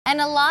And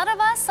a lot of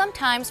us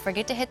sometimes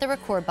forget to hit the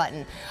record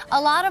button.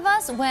 A lot of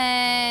us,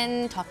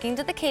 when talking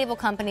to the cable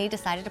company,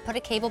 decided to put a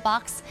cable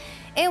box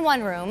in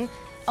one room,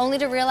 only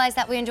to realize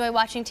that we enjoy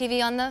watching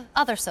TV on the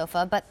other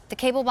sofa, but the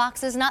cable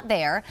box is not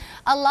there.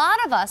 A lot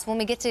of us, when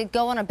we get to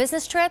go on a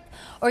business trip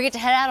or get to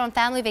head out on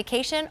family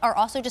vacation, are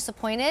also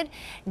disappointed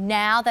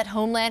now that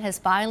Homeland has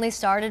finally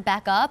started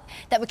back up,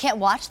 that we can't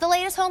watch the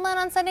latest Homeland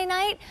on Sunday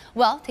night.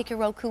 Well, take your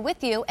Roku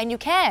with you, and you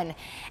can.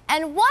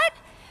 And what?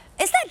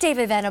 Is that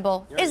David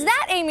Venable? Is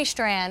that Amy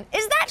Strand?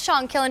 Is that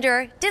Sean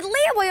Killender? Did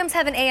Leah Williams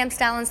have an AM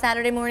style on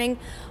Saturday morning?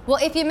 Well,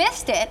 if you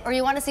missed it, or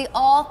you want to see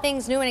all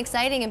things new and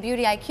exciting in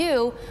Beauty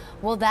IQ,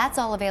 well, that's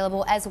all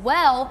available as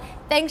well,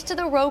 thanks to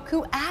the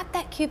Roku app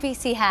that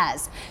QVC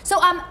has. So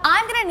I'm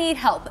gonna need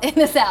help in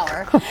this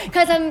hour,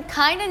 because I'm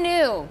kind of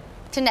new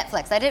to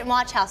Netflix. I didn't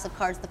watch House of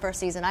Cards the first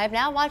season. I have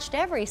now watched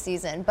every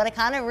season, but I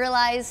kind of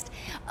realized,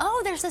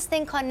 oh, there's this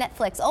thing called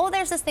Netflix. Oh,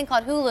 there's this thing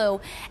called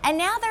Hulu. And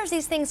now there's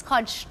these things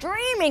called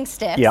streaming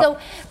sticks. Yep. So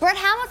Brett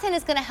Hamilton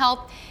is gonna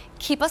help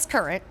keep us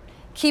current,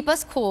 keep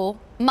us cool,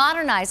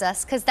 modernize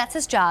us, because that's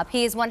his job.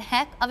 He is one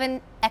heck of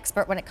an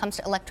expert when it comes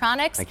to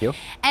electronics. Thank you.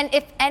 And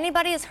if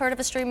anybody has heard of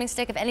a streaming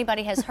stick, if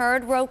anybody has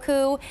heard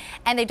Roku,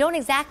 and they don't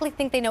exactly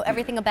think they know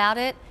everything about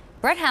it,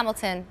 Brett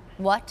Hamilton,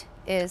 what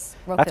is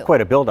Roku? That's quite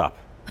a build-up.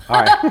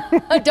 All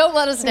right. Don't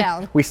let us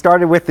down. We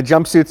started with the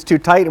jumpsuits too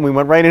tight, and we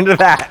went right into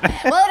that.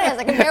 Well, it is.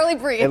 I can barely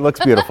breathe. It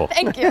looks beautiful.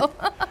 Thank you.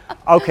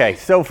 Okay,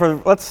 so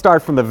let's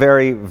start from the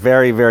very,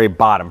 very, very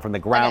bottom, from the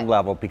ground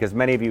level, because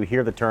many of you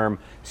hear the term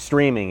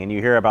streaming, and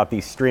you hear about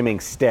these streaming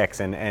sticks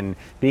and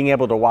being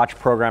able to watch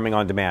programming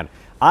on demand.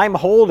 I'm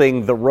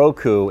holding the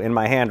Roku in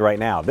my hand right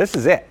now. This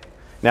is it.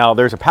 Now,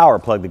 there's a power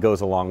plug that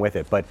goes along with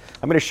it, but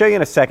I'm going to show you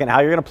in a second how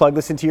you're going to plug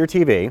this into your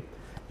TV.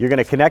 You're going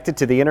to connect it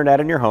to the internet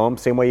in your home,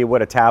 same way you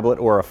would a tablet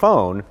or a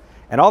phone,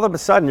 and all of a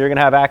sudden you're going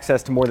to have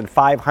access to more than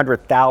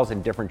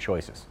 500,000 different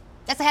choices.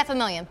 That's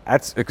 500,000.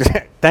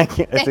 Thank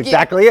you. That's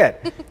exactly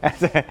it.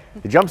 The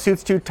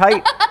jumpsuit's too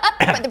tight.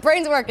 But the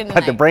brain's working tonight.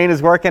 But the brain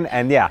is working,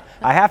 and yeah,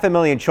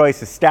 500,000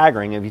 choices is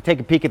staggering. If you take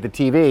a peek at the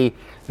TV,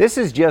 this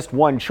is just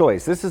one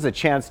choice. This is a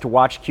chance to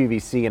watch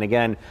QVC, and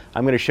again,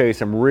 I'm going to show you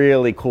some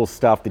really cool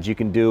stuff that you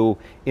can do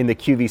in the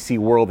QVC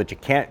world that you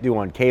can't do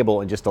on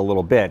cable in just a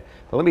little bit.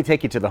 But let me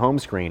take you to the home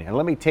screen, and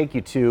let me take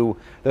you to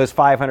those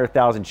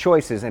 500,000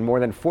 choices and more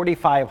than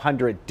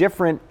 4,500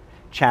 different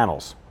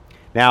channels.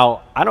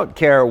 Now, I don't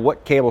care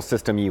what cable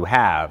system you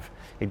have,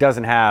 it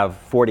doesn't have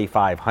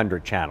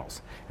 4,500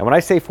 channels. And when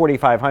I say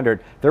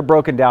 4,500, they're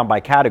broken down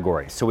by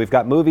categories. So we've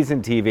got movies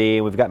and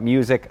TV, we've got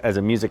music as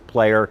a music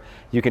player.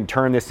 You can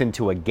turn this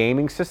into a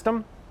gaming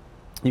system.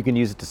 You can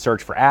use it to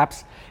search for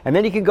apps, and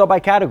then you can go by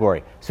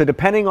category. So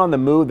depending on the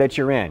mood that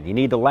you're in, you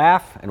need to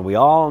laugh, and we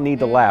all need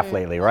to laugh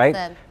lately,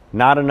 right?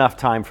 Not enough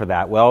time for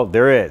that. Well,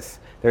 there is.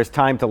 There's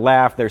time to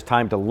laugh, there's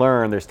time to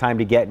learn, there's time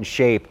to get in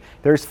shape,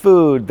 there's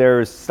food,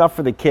 there's stuff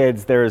for the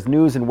kids, there's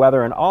news and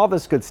weather and all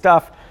this good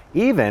stuff.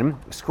 Even,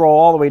 scroll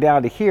all the way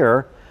down to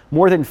here,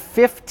 more than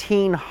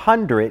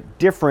 1,500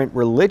 different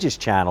religious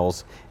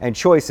channels and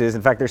choices.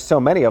 In fact, there's so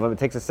many of them, it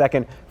takes a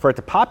second for it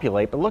to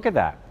populate, but look at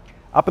that.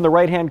 Up in the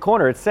right-hand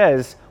corner, it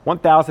says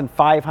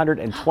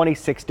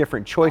 1,526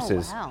 different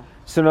choices. Oh, wow.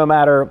 So no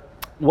matter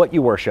what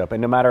you worship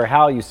and no matter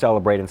how you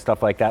celebrate and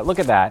stuff like that, look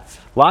at that.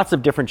 Lots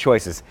of different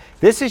choices.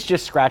 This is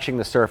just scratching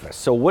the surface.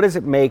 So what does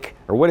it make,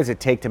 or what does it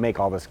take to make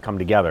all this come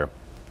together?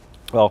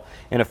 Well,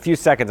 in a few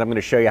seconds, I'm going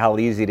to show you how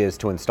easy it is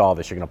to install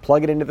this. You're going to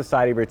plug it into the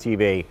side of your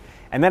TV,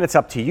 and then it's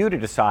up to you to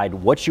decide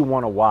what you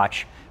want to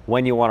watch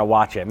when you want to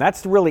watch it. And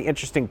that's the really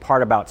interesting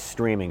part about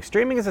streaming.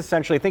 Streaming is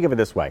essentially, think of it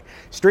this way.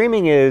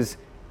 Streaming is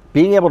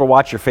being able to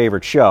watch your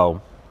favorite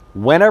show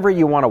whenever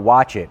you want to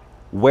watch it,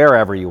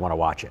 wherever you want to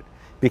watch it.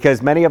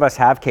 Because many of us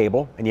have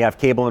cable, and you have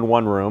cable in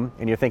one room,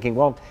 and you're thinking,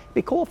 well, it'd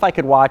be cool if I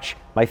could watch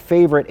my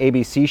favorite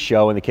ABC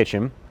show in the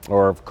kitchen,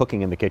 or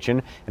cooking in the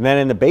kitchen, and then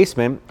in the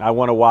basement, I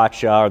want to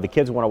watch, or the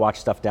kids want to watch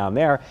stuff down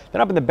there.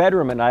 Then up in the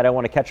bedroom at night, I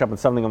want to catch up on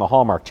something on the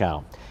Hallmark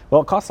Channel.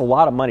 Well, it costs a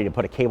lot of money to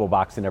put a cable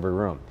box in every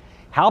room.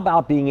 How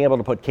about being able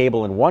to put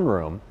cable in one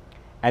room,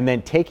 and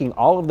then taking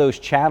all of those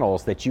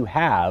channels that you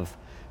have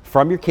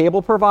from your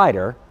cable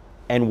provider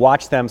and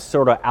watch them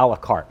sort of a la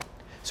carte?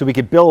 So we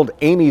could build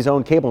Amy's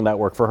own cable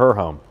network for her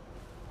home,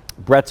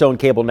 Brett's own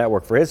cable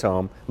network for his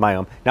home, my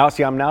home. Now,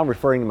 see, I'm now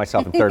referring to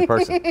myself in third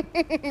person.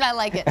 I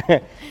like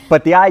it.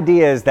 But the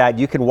idea is that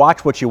you can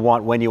watch what you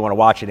want when you want to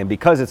watch it. And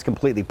because it's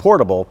completely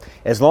portable,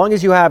 as long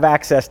as you have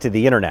access to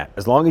the internet,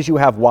 as long as you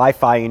have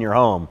Wi-Fi in your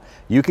home,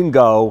 you can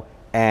go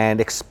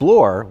and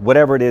explore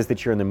whatever it is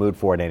that you're in the mood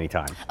for at any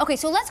time. Okay,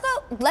 so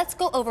let's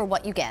go over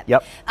what you get.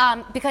 Yep.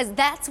 Because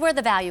that's where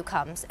the value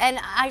comes. And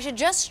I should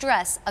just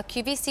stress, a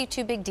QVC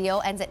 2 Big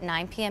Deal ends at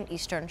 9 p.m.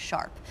 Eastern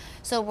sharp.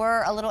 So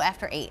we're a little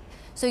after 8.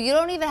 So you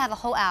don't even have a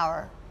whole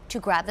hour to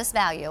grab this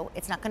value.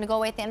 It's not going to go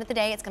away at the end of the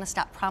day. It's going to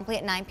stop promptly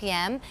at 9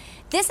 p.m.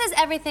 This is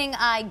everything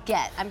I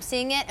get. I'm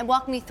seeing it, and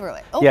walk me through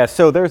it. Oh. Yeah,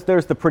 so there's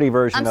the pretty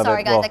version of it. I'm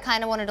sorry, guys. I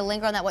kind of wanted to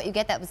linger on that. What you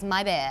get, that was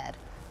my bad.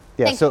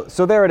 Yeah,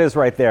 so there it is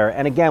right there.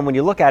 And again, when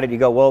you look at it, you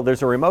go, well,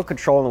 there's a remote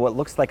control and what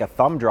looks like a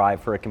thumb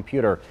drive for a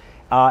computer.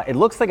 It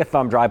looks like a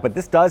thumb drive, but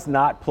this does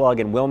not plug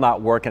and will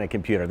not work in a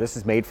computer. This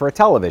is made for a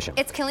television.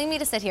 It's killing me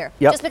to sit here.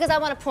 Yep. Just because I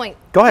want to point.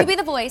 Go ahead. You be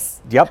the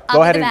voice. Yep. I'll Go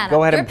be ahead the and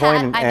go ahead You're and point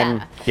Pat, and I'm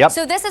Anna. yep.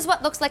 So this is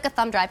what looks like a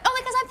thumb drive. Oh,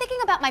 because I'm thinking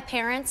about my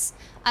parents.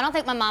 I don't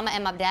think my mama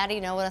and my daddy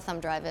know what a thumb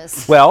drive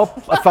is. Well,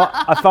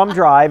 a thumb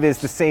drive is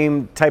the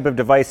same type of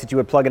device that you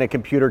would plug in a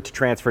computer to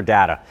transfer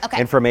data,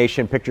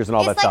 information, pictures, and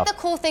all that stuff. It's like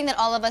the cool thing that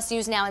all of us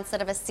use now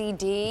instead of a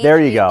CD. There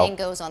you go. Everything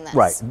goes on this.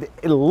 Right.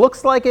 It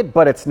looks like it,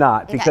 but it's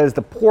not because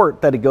the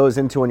port that it goes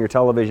into on your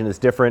television is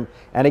different.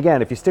 And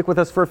again, if you stick with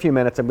us for a few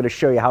minutes, I'm going to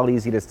show you how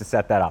easy it is to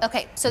set that up.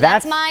 Okay, so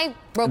that's my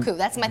Roku.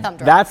 That's my thumb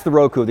drive. That's the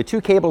Roku. The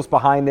two cables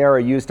behind there are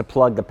used to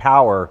plug the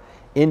power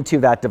into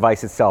that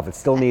device itself. It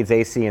still needs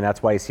AC, and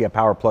that's why you see a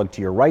power plug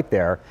to your right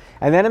there.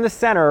 And then in the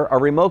center, a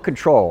remote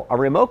control. A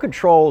remote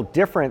control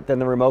different than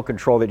the remote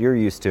control that you're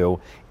used to,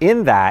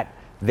 in that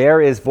there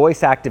is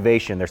voice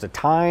activation. There's a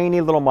tiny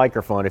little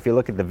microphone. If you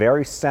look at the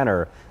very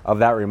center of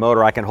that remote,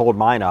 or I can hold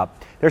mine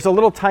up, there's a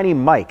little tiny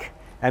mic.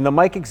 And the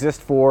mic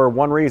exists for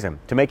one reason,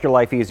 to make your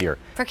life easier.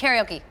 For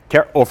karaoke.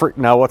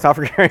 No, it's not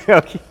for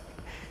karaoke.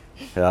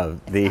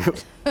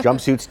 The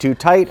jumpsuit's too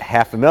tight,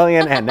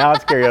 $500,000, and now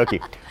it's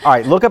karaoke. All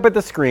right, look up at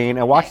the screen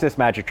and watch this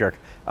magic trick.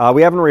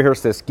 We haven't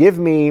rehearsed this. Give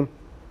me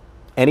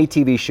any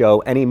TV show,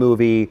 any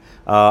movie,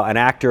 an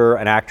actor,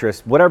 an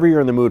actress, whatever you're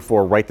in the mood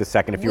for right this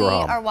second if you were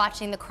home. We are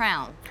watching The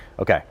Crown.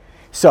 Okay,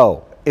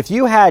 so if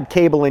you had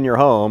cable in your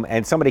home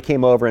and somebody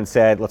came over and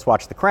said, let's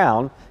watch The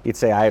Crown, you'd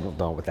say, I don't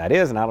know what that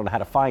is and I don't know how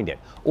to find it.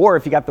 Or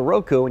if you got the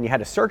Roku and you had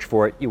to search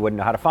for it, you wouldn't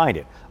know how to find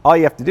it. All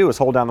you have to do is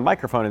hold down the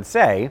microphone and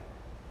say,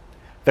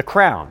 The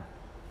Crown.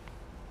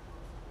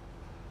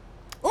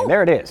 Ooh, and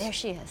there it is. There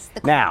she is.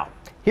 Now,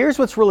 here's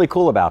what's really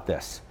cool about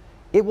this.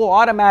 It will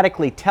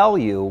automatically tell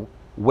you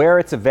where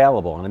it's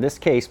available. And in this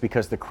case,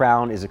 because The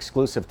Crown is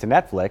exclusive to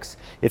Netflix,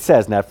 it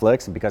says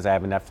Netflix, and because I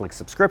have a Netflix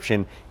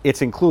subscription,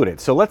 it's included.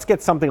 So let's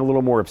get something a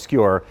little more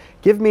obscure.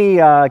 Give me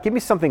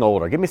something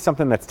older. Give me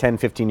something that's 10,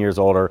 15 years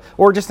older,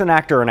 or just an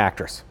actor or an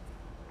actress.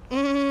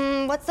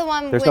 What's the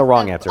one? There's no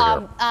wrong answer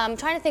here. I'm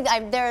trying to think.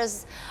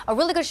 There's a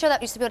really good show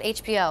that used to be on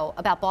HBO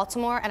about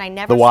Baltimore, and I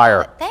never The saw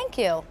Wire. it. Thank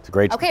you. It's a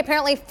great. Okay,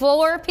 apparently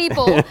 4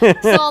 people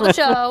saw the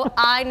show.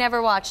 I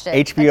never watched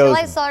it. HBO's until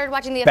I started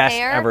watching The best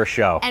Affair ever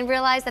show. And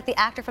realized that the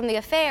actor from The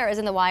Affair is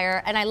in The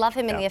Wire, and I love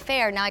him in The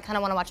Affair. Now I kind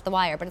of want to watch The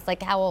Wire, but it's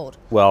like, how old?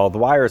 Well, The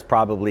Wire is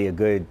probably a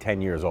good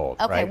 10 years old.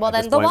 Okay, right, well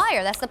then The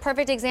Wire. That's the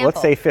perfect example.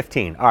 Let's say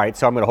 15. All right,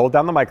 so I'm going to hold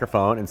down the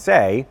microphone and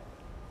say,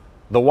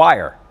 The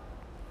Wire.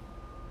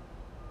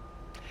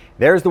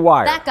 There's The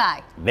Wire. That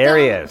guy. There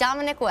he is.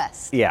 Dominic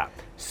West. Yeah.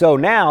 So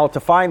now to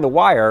find The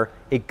Wire,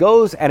 it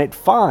goes and it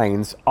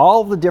finds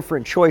all the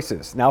different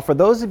choices. Now for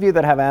those of you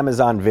that have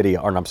Amazon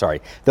Video, or no, I'm sorry,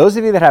 those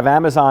of you that have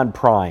Amazon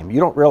Prime, you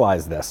don't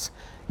realize this.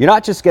 You're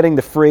not just getting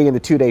the free and the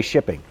 2-day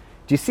shipping.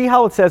 Do you see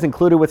how it says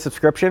included with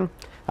subscription?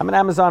 I'm an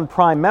Amazon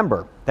Prime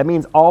member. That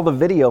means all the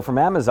video from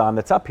Amazon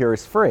that's up here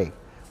is free.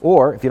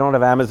 Or if you don't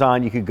have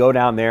Amazon, you could go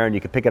down there and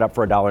you could pick it up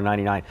for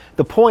 $1.99.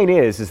 The point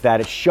is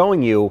that it's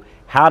showing you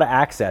how to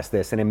access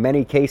this. And in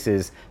many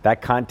cases, that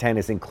content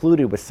is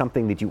included with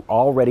something that you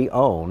already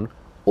own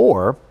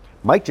or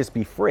might just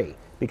be free.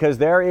 Because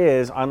there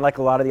is, unlike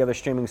a lot of the other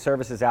streaming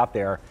services out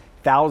there,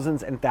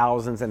 thousands and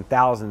thousands and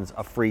thousands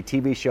of free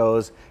TV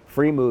shows,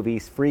 free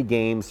movies, free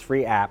games,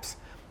 free apps.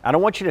 I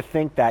don't want you to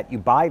think that you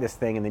buy this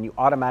thing and then you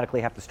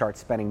automatically have to start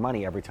spending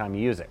money every time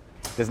you use it.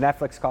 Does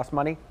Netflix cost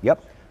money?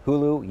 Yep.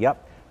 Hulu?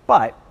 Yep.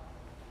 But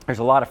there's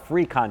a lot of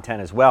free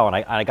content as well. And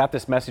I got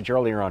this message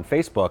earlier on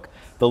Facebook.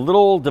 The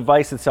little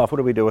device itself, what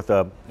do we do with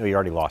the, oh, you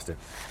already lost it.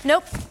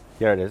 Nope.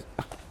 There it is.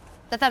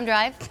 The thumb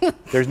drive.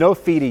 There's no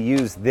fee to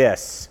use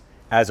this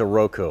as a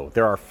Roku.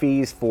 There are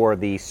fees for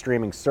the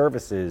streaming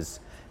services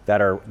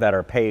that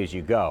are pay as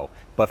you go.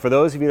 But for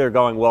those of you that are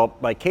going, well,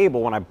 like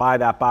cable, when I buy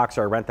that box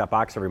or I rent that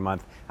box every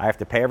month, I have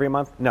to pay every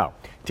month? No.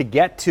 To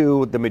get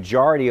to the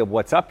majority of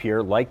what's up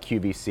here, like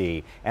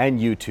QVC and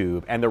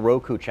YouTube and the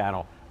Roku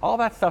channel, all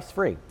that stuff's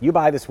free. You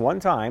buy this one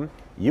time,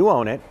 you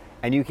own it,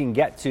 and you can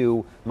get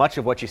to much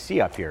of what you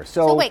see up here.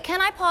 So wait,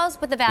 can I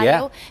pause with the value?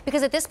 Yeah.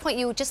 Because at this point,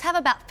 you just have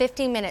about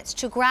 15 minutes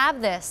to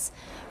grab this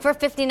for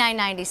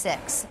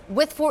 $59.96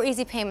 with 4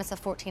 easy payments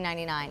of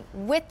 $14.99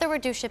 with the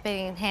reduced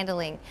shipping and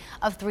handling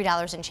of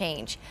 $3 and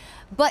change.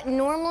 But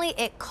normally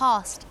it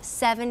costs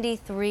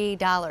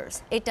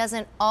 $73. It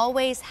doesn't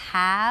always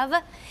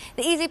have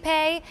the easy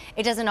pay.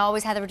 It doesn't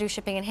always have the reduced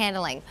shipping and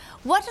handling.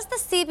 What does the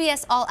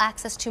CBS All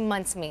Access 2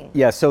 months mean?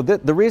 Yeah, so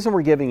the reason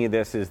we're giving you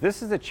this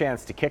is a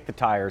chance to kick the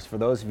tires for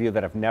those of you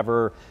that have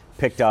never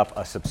picked up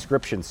a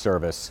subscription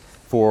service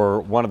for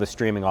one of the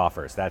streaming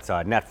offers. That's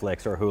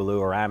Netflix or Hulu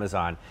or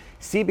Amazon.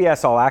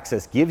 CBS All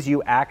Access gives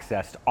you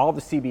access to all the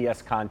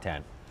CBS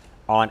content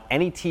on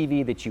any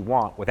TV that you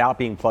want without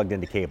being plugged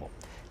into cable.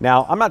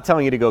 Now, I'm not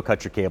telling you to go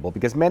cut your cable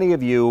because many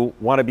of you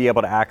want to be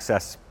able to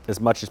access as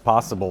much as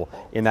possible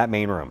in that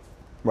main room,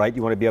 right?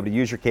 You want to be able to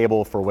use your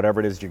cable for whatever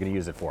it is you're going to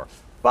use it for.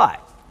 But,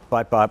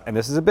 and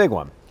this is a big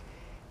one,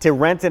 to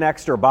rent an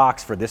extra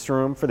box for this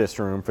room, for this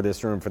room, for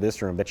this room, for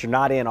this room that you're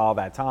not in all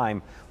that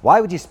time,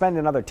 why would you spend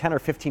another $10 or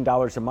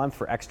 $15 a month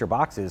for extra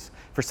boxes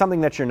for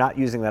something that you're not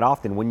using that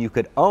often when you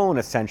could own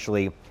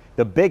essentially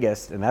the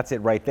biggest, and that's it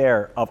right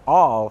there, of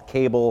all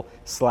cable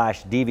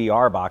slash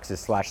DVR boxes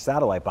slash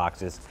satellite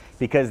boxes,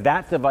 because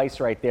that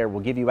device right there will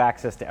give you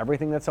access to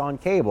everything that's on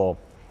cable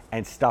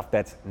and stuff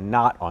that's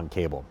not on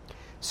cable.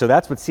 So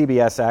that's what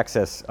CBS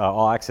Access,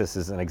 All Access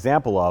is an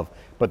example of,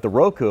 but the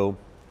Roku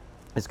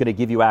is going to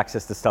give you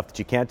access to stuff that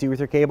you can't do with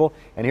your cable.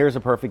 And here's a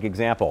perfect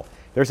example.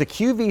 There's a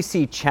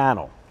QVC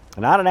channel,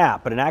 not an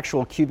app, but an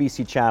actual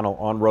QVC channel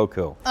on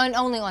Roku. And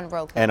only on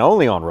Roku. And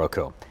only on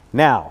Roku.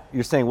 Now,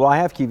 you're saying, well, I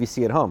have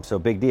QVC at home, so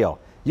big deal.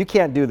 You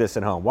can't do this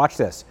at home. Watch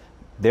this.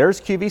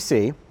 There's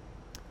QVC.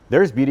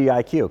 There's Beauty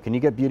IQ. Can you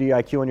get Beauty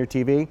IQ on your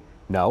TV?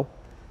 No.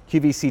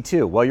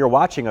 QVC2. Well, you're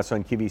watching us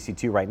on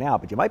QVC2 right now,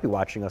 but you might be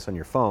watching us on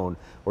your phone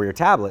or your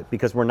tablet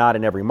because we're not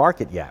in every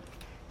market yet.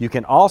 You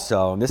can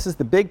also, and this is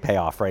the big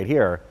payoff right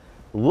here,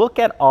 look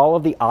at all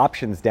of the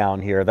options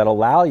down here that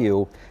allow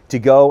you to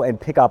go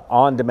and pick up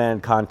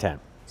on-demand content.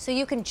 So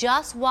you can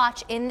just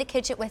watch In the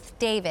Kitchen with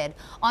David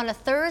on a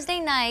Thursday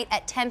night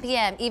at 10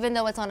 p.m., even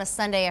though it's on a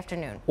Sunday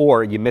afternoon.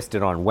 Or you missed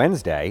it on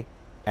Wednesday,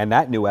 and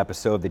that new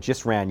episode that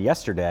just ran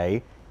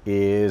yesterday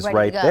is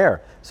right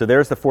there. So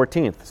there's the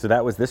 14th. So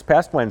that was this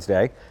past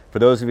Wednesday. For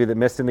those of you that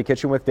missed In the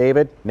Kitchen with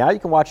David, now you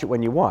can watch it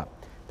when you want.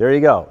 There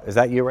you go. Is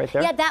that you right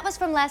there? Yeah, that was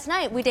from last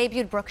night. We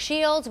debuted Brooke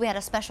Shields. We had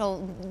a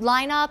special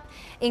lineup,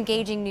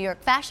 engaging New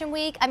York Fashion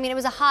Week. I mean, it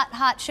was a hot,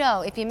 hot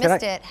show. If you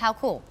missed it, how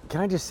cool. Can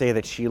I just say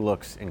that she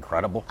looks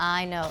incredible?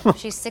 I know.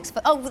 She's 6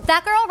 foot. Oh,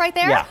 that girl right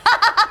there? Yeah.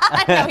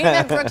 I know, he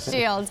meant Brooke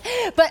Shields.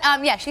 But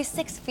yeah, she's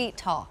 6 feet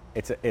tall.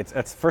 It's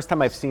the first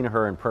time I've seen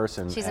her in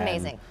person. She's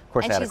amazing. Of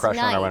course, I had a crush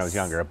on her when I was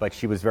younger, but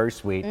she was very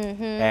sweet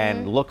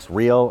and looks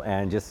real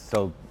and just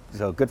so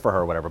good for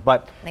her or whatever.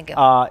 But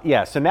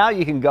yeah, so now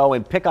you can go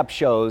and pick up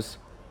shows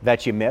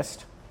that you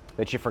missed,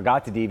 that you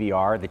forgot to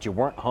DVR, that you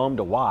weren't home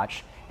to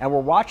watch, and we're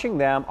watching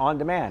them on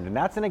demand. And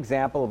that's an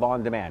example of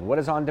on demand. What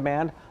is on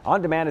demand?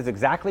 On demand is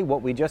exactly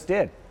what we just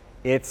did.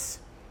 It's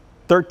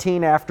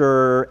 13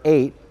 after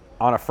 8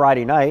 on a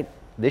Friday night.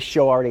 This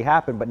show already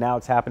happened, but now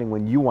it's happening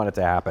when you want it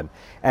to happen.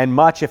 And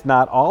much, if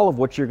not all of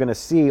what you're gonna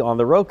see on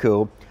the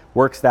Roku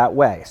works that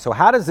way. So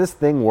how does this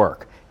thing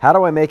work? How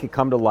do I make it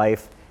come to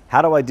life?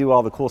 How do I do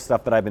all the cool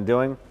stuff that I've been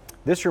doing?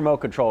 This remote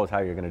control is how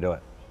you're gonna do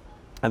it.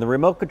 And the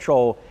remote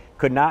control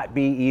could not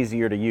be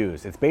easier to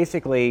use. It's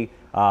basically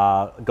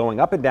going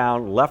up and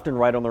down, left and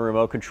right on the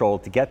remote control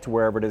to get to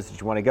wherever it is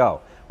that you want to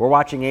go. We're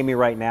watching Amy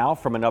right now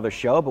from another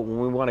show, but when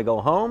we want to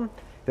go home,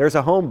 there's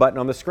a home button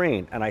on the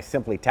screen, and I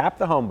simply tap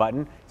the home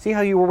button. See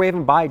how you were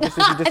waving by just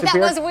as you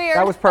disappeared? That was weird.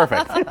 That was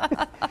perfect.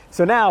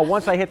 So now,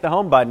 once I hit the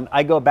home button,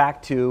 I go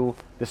back to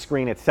the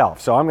screen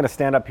itself. So I'm going to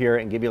stand up here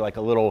and give you like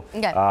a little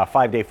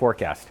 5-day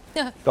forecast.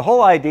 The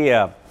whole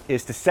idea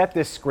is to set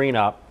this screen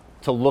up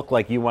to look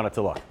like you want it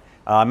to look.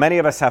 Many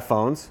of us have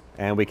phones,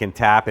 and we can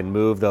tap and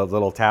move the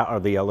little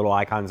little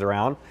icons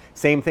around.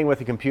 Same thing with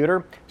the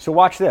computer. So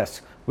watch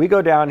this. We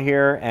go down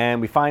here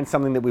and we find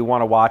something that we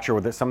want to watch,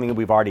 or something that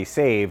we've already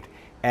saved.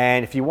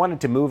 And if you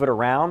wanted to move it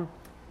around,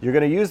 you're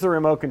going to use the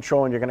remote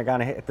control, and you're going to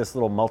kind of hit this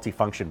little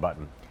multi-function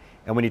button.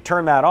 And when you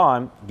turn that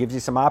on, it gives you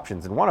some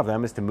options, and one of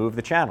them is to move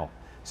the channel.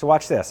 So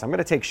watch this. I'm going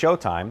to take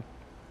Showtime.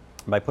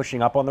 By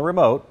pushing up on the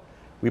remote,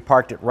 we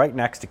parked it right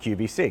next to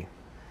QVC.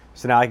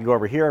 So now I can go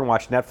over here and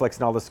watch Netflix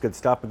and all this good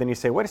stuff, but then you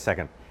say, wait a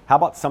second, how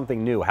about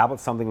something new? How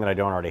about something that I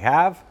don't already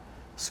have?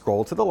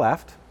 Scroll to the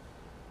left,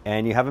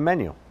 and you have a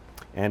menu.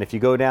 And if you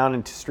go down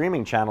into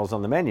streaming channels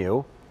on the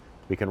menu,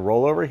 we can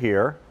roll over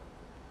here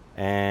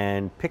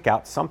and pick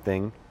out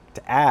something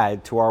to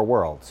add to our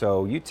world.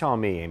 So you tell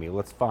me, Amy,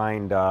 let's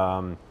find...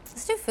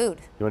 let's do food.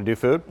 You want to do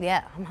food?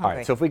 Yeah, I'm hungry. All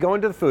right, so if we go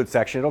into the food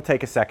section, it'll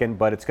take a second,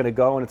 but it's going to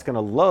go and it's going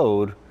to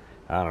load.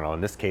 I don't know,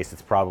 in this case,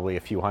 it's probably a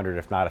few hundred,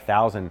 if not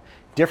 1,000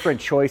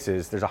 different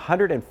choices. There's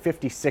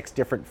 156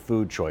 different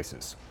food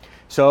choices.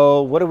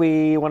 So what do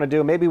we want to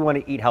do? Maybe we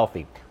want to eat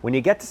healthy. When you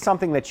get to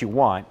something that you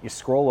want, you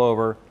scroll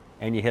over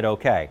and you hit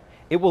OK.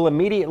 It will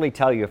immediately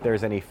tell you if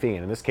there's any fee,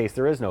 and in this case,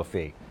 there is no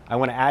fee. I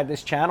want to add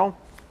this channel,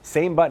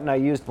 same button I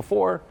used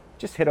before,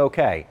 just hit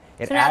OK.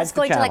 So now it's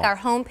going to like our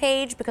home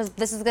page, because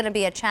this is going to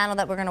be a channel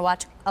that we're going to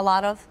watch a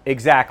lot of?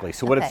 Exactly.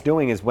 So what it's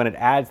doing is when it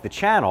adds the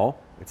channel,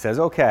 it says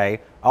OK,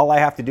 all I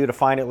have to do to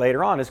find it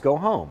later on is go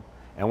home.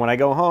 And when I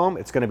go home,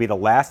 it's going to be the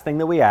last thing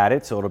that we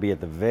added, so it'll be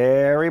at the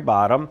very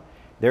bottom.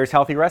 There's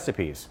healthy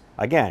recipes.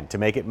 Again, to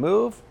make it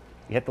move,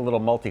 you hit the little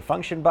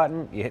multi-function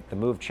button, you hit the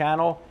move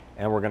channel,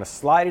 and we're going to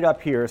slide it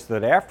up here so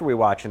that after we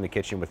watch In the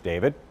Kitchen with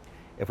David,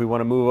 if we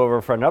want to move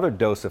over for another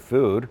dose of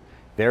food,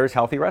 there's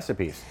healthy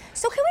recipes.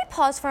 So can we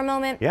pause for a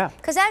moment? Yeah.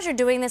 Because as you're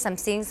doing this, I'm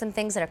seeing some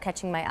things that are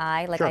catching my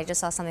eye. Like I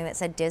just saw something that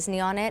said Disney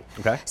on it.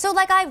 Okay. So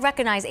like I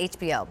recognize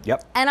HBO.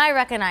 Yep. And I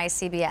recognize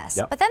CBS.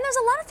 Yep. But then there's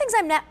a lot of things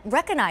I'm not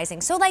recognizing.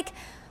 So like,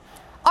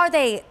 are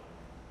they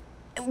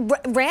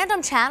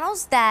random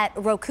channels that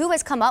Roku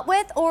has come up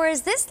with? Or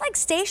is this like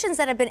stations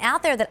that have been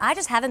out there that I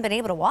just haven't been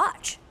able to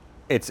watch?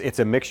 It's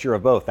a mixture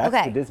of both.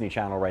 That's the Disney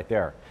Channel right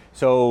there.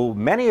 So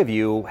many of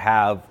you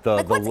have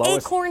the what's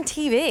lowest Acorn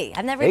TV?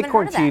 I've never even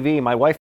heard of that. Acorn TV, my wife